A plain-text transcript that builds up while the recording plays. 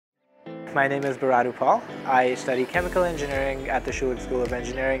My name is Bharat Uppal. I study chemical engineering at the Schulich School of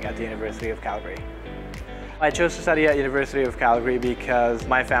Engineering at the University of Calgary. I chose to study at University of Calgary because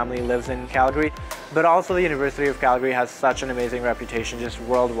my family lives in Calgary, but also the University of Calgary has such an amazing reputation just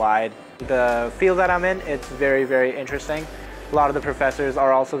worldwide. The field that I'm in, it's very, very interesting. A lot of the professors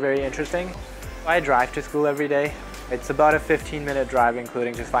are also very interesting. I drive to school every day. It's about a 15-minute drive,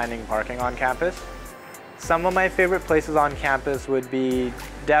 including just finding parking on campus. Some of my favorite places on campus would be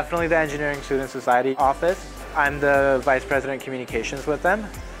definitely the Engineering Student Society office. I'm the Vice President Communications with them.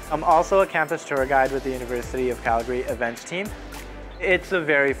 I'm also a campus tour guide with the University of Calgary events team. It's a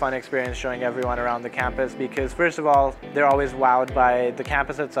very fun experience showing everyone around the campus because first of all, they're always wowed by the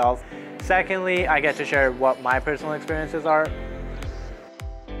campus itself. Secondly, I get to share what my personal experiences are.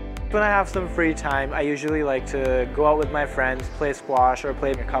 When I have some free time, I usually like to go out with my friends, play squash or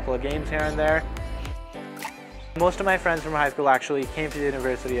play a couple of games here and there. Most of my friends from high school actually came to the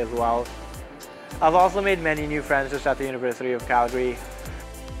university as well. I've also made many new friends just at the University of Calgary.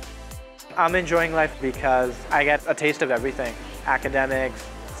 I'm enjoying life because I get a taste of everything. Academics,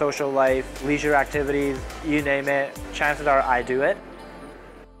 social life, leisure activities, you name it. Chances are I do it.